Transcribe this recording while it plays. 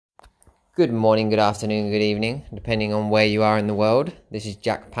Good morning, good afternoon, good evening, depending on where you are in the world. This is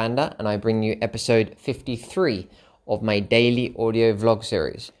Jack Panda, and I bring you episode 53 of my daily audio vlog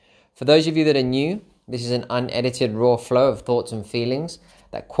series. For those of you that are new, this is an unedited raw flow of thoughts and feelings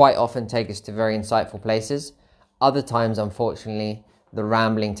that quite often take us to very insightful places. Other times, unfortunately, the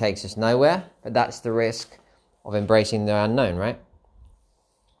rambling takes us nowhere, but that's the risk of embracing the unknown, right?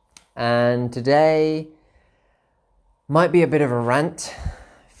 And today might be a bit of a rant.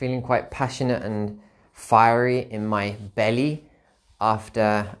 Feeling quite passionate and fiery in my belly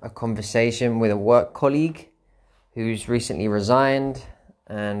after a conversation with a work colleague who's recently resigned.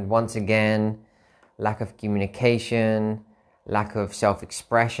 And once again, lack of communication, lack of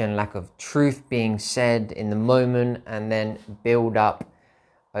self-expression, lack of truth being said in the moment, and then build up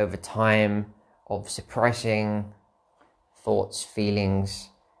over time of suppressing thoughts, feelings,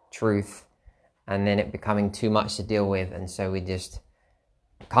 truth, and then it becoming too much to deal with. And so we just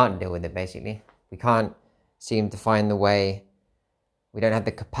can't deal with it, basically. We can't seem to find the way. We don't have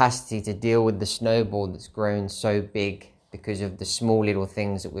the capacity to deal with the snowball that's grown so big because of the small little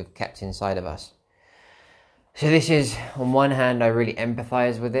things that we've kept inside of us. So this is, on one hand, I really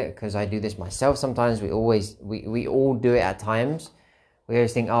empathize with it because I do this myself sometimes. We all do it at times. We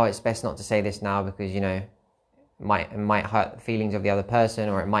always think, oh, it's best not to say this now because, it might hurt the feelings of the other person,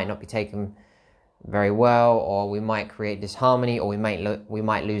 or it might not be taken very well, or we might create disharmony, or we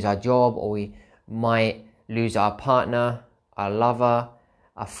might lose our job, or we might lose our partner, our lover,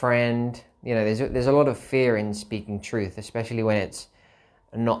 our friend. There's a lot of fear in speaking truth, especially when it's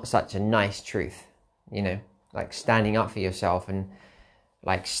not such a nice truth. Like standing up for yourself and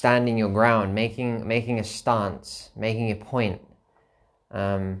like standing your ground, making a stance, making a point.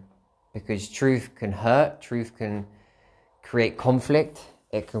 Because truth can hurt. Truth can create conflict.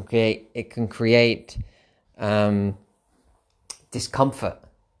 It can create discomfort,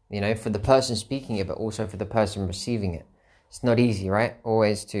 for the person speaking it, but also for the person receiving it. It's not easy, right?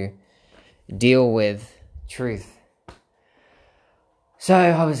 Always to deal with truth. So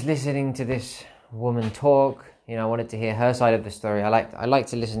I was listening to this woman talk. I wanted to hear her side of the story. I like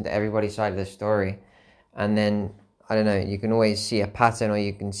to listen to everybody's side of the story, and then I don't know. You can always see a pattern, or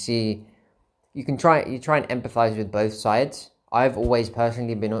you can try and empathize with both sides. I've always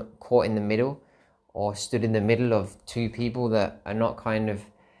personally been caught in the middle, or stood in the middle of two people that are not kind of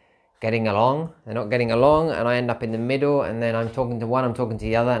getting along. They're not getting along, and I end up in the middle, and then I'm talking to one, I'm talking to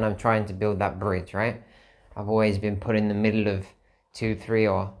the other, and I'm trying to build that bridge, right? I've always been put in the middle of 2, 3,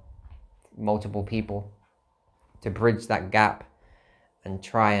 or multiple people to bridge that gap and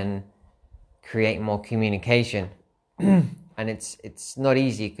try and create more communication. And it's not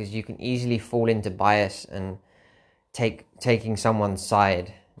easy because you can easily fall into bias and taking someone's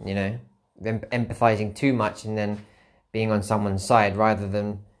side, empathizing too much and then being on someone's side rather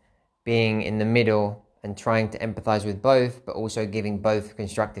than being in the middle and trying to empathize with both, but also giving both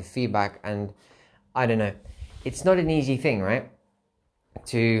constructive feedback. And I don't know, it's not an easy thing, right?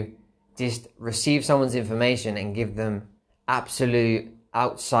 To just receive someone's information and give them absolute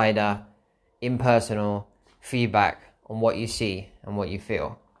outsider, impersonal feedback on what you see and what you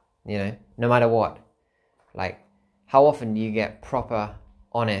feel, no matter what. Like, how often do you get proper,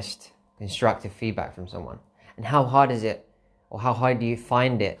 honest, constructive feedback from someone? And how hard is it, or how hard do you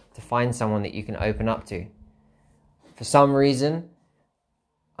find it to find someone that you can open up to? For some reason,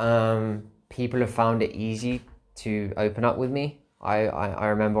 people have found it easy to open up with me. I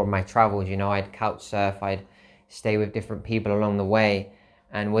remember on my travels, I'd couch surf, I'd stay with different people along the way,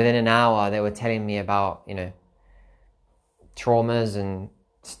 and within an hour they were telling me about, traumas and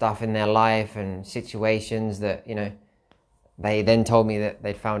stuff in their life and situations that, they then told me that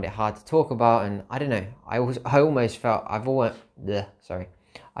they'd found it hard to talk about. And I don't know, I've almost felt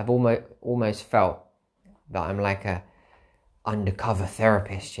that I'm like a undercover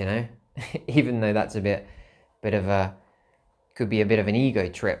therapist, even though that's could be a bit of an ego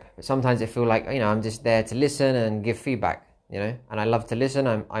trip. But sometimes I feel like, I'm just there to listen and give feedback, and I love to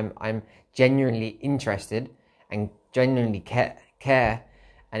listen. I'm genuinely interested and genuinely care.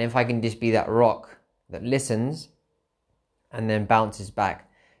 And if I can just be that rock that listens and then bounces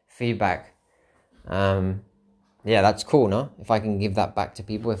back feedback, that's cool, no? If I can give that back to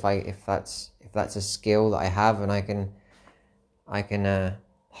people, if that's a skill that I have, and I can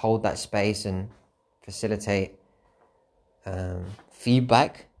hold that space and facilitate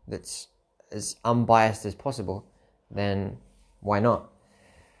feedback that's as unbiased as possible, then why not?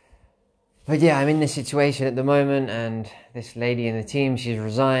 But yeah, I'm in this situation at the moment, and this lady in the team, she's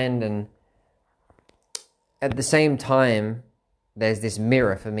resigned, and at the same time, there's this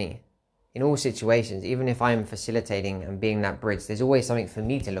mirror for me. in all situations, even if I'm facilitating and being that bridge, there's always something for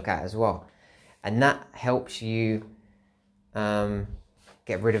me to look at as well. And that helps you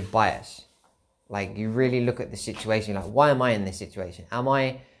get rid of bias. Like, you really look at the situation, like, why am I in this situation? Am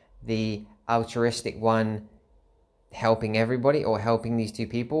I the altruistic one helping everybody or helping these two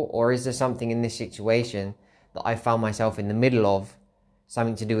people? Or is there something in this situation that I found myself in the middle of,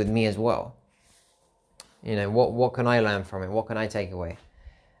 something to do with me as well? You know, what can I learn from it? What can I take away?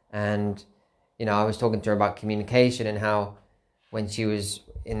 And, you know, I was talking to her about communication and how when she was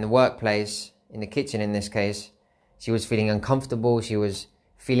in the workplace, in the kitchen in this case, she was feeling uncomfortable. She was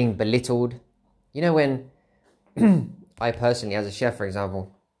feeling belittled. You know, when I personally, as a chef, for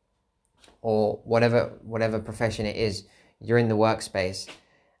example, or whatever profession it is, you're in the workspace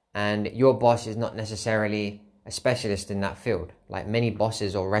and your boss is not necessarily a specialist in that field. Like many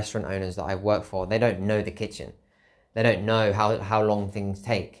bosses or restaurant owners that I've worked for, they don't know the kitchen. They don't know how long things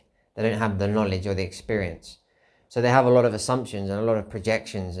take. They don't have the knowledge or the experience. So they have a lot of assumptions and a lot of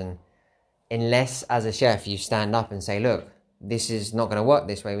projections. And unless, as a chef, you stand up and say, look, this is not going to work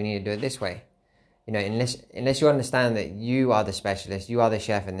this way, we need to do it this way. You know, unless you understand that you are the specialist, you are the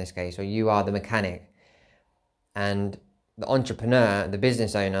chef in this case, or you are the mechanic, and the entrepreneur, the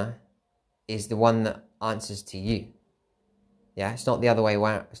business owner, is the one that answers to you. Yeah, it's not the other way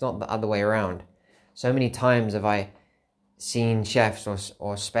around. It's not the other way around. So many times have I seen chefs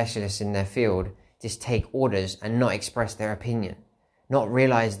or specialists in their field just take orders and not express their opinion, not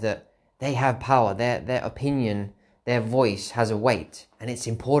realize that they have power, their opinion, their voice has a weight, and it's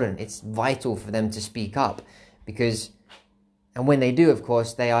important, it's vital for them to speak up, and when they do, of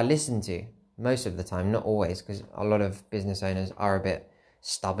course, they are listened to most of the time, not always, because a lot of business owners are a bit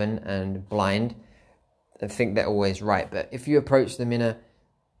stubborn and blind and think they're always right. But if you approach them in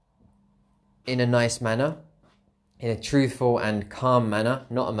a nice manner, in a truthful and calm manner,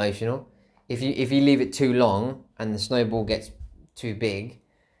 not emotional, if you leave it too long and the snowball gets too big,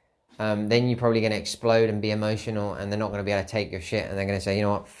 then you're probably going to explode and be emotional, and they're not going to be able to take your shit, and they're going to say, you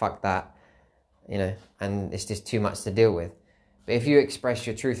know what, fuck that, you know, and it's just too much to deal with. But if you express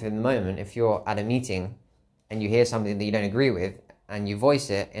your truth in the moment, if you're at a meeting and you hear something that you don't agree with and you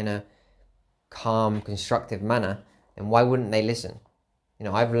voice it in a calm, constructive manner, then why wouldn't they listen? You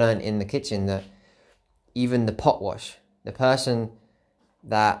know, I've learned in the kitchen that even the pot wash, the person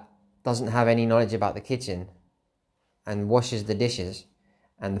that doesn't have any knowledge about the kitchen and washes the dishes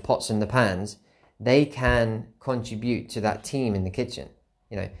and the pots and the pans, they can contribute to that team in the kitchen.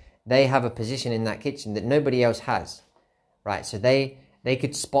 You know, they have a position in that kitchen that nobody else has, right? So they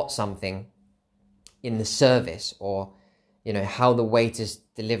could spot something in the service, or, you know, how the waiters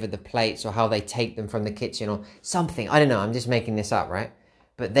deliver the plates, or how they take them from the kitchen, or something. I don't know, I'm just making this up, right?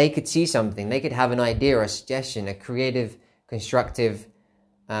 But they could see something, they could have an idea or a suggestion, a creative, constructive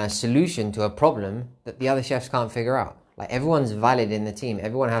solution to a problem that the other chefs can't figure out. Like, everyone's valid in the team,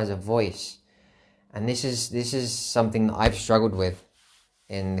 everyone has a voice. And this is something that I've struggled with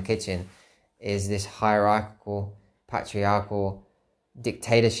in the kitchen, is this hierarchical, patriarchal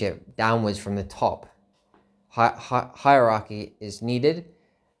dictatorship downwards from the top. Hierarchy is needed,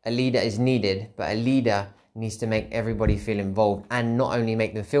 a leader is needed, but a leader needs to make everybody feel involved, and not only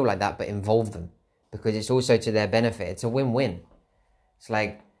make them feel like that, but involve them, because it's also to their benefit. It's a win-win. It's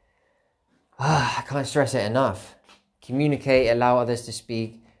like, I can't stress it enough. Communicate, allow others to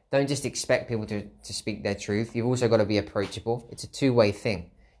speak. Don't just expect people to speak their truth. You've also got to be approachable. It's a two-way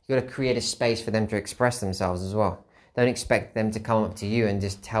thing. You've got to create a space for them to express themselves as well. Don't expect them to come up to you and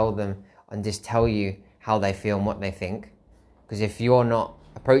just tell you how they feel and what they think. Because if you're not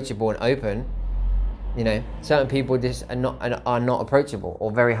approachable and open, you know, certain people just are not approachable,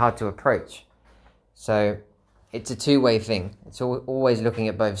 or very hard to approach. So it's a two-way thing. It's always looking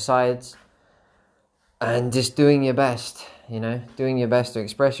at both sides and just doing your best, you know, doing your best to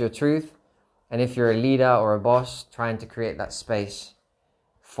express your truth. And if you're a leader or a boss, trying to create that space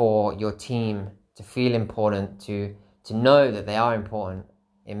for your team to feel important, to know that they are important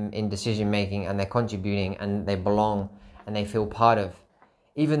in decision making, and they're contributing, and they belong, and they feel part of,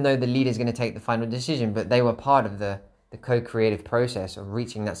 even though the leader is going to take the final decision, but they were part of the co-creative process of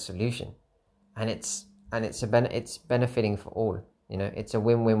reaching that solution. And it's benefiting for all, you know, it's a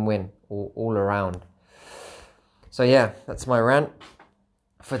win-win-win all around. So yeah, that's my rant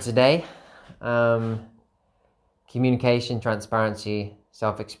for today. Communication, transparency,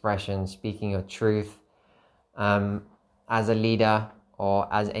 self-expression, speaking your truth. As a leader or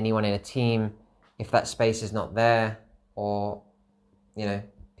as anyone in a team, if that space is not there, or, you know,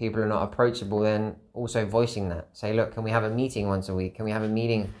 people are not approachable, then also voicing that. Say, look, can we have a meeting once a week? Can we have a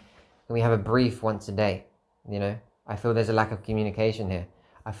meeting? Can we have a brief once a day? You know, I feel there's a lack of communication here.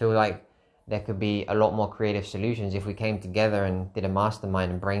 I feel like there could be a lot more creative solutions if we came together and did a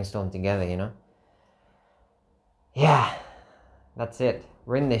mastermind and brainstormed together, you know? Yeah, that's it.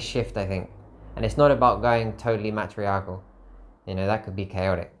 We're in this shift, I think. And it's not about going totally matriarchal. You know, that could be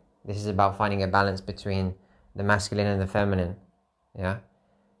chaotic. This is about finding a balance between the masculine and the feminine. Yeah?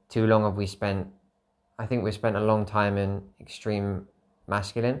 Too long have we spent... I think we've spent a long time in extreme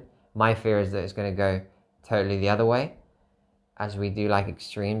masculine. My fear is that it's going to go totally the other way as we do like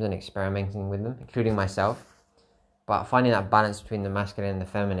extremes and experimenting with them, including myself. But finding that balance between the masculine and the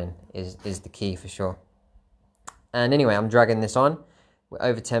feminine is the key for sure. And anyway, I'm dragging this on. We're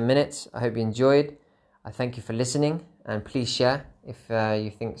over 10 minutes. I hope you enjoyed. I thank you for listening, and please share if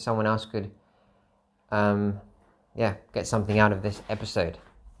you think someone else could get something out of this episode.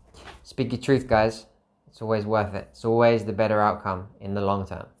 Speak your truth, guys. It's always worth it. It's always the better outcome in the long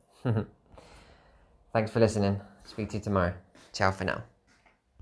term. Thanks for listening. Speak to you tomorrow. Ciao for now.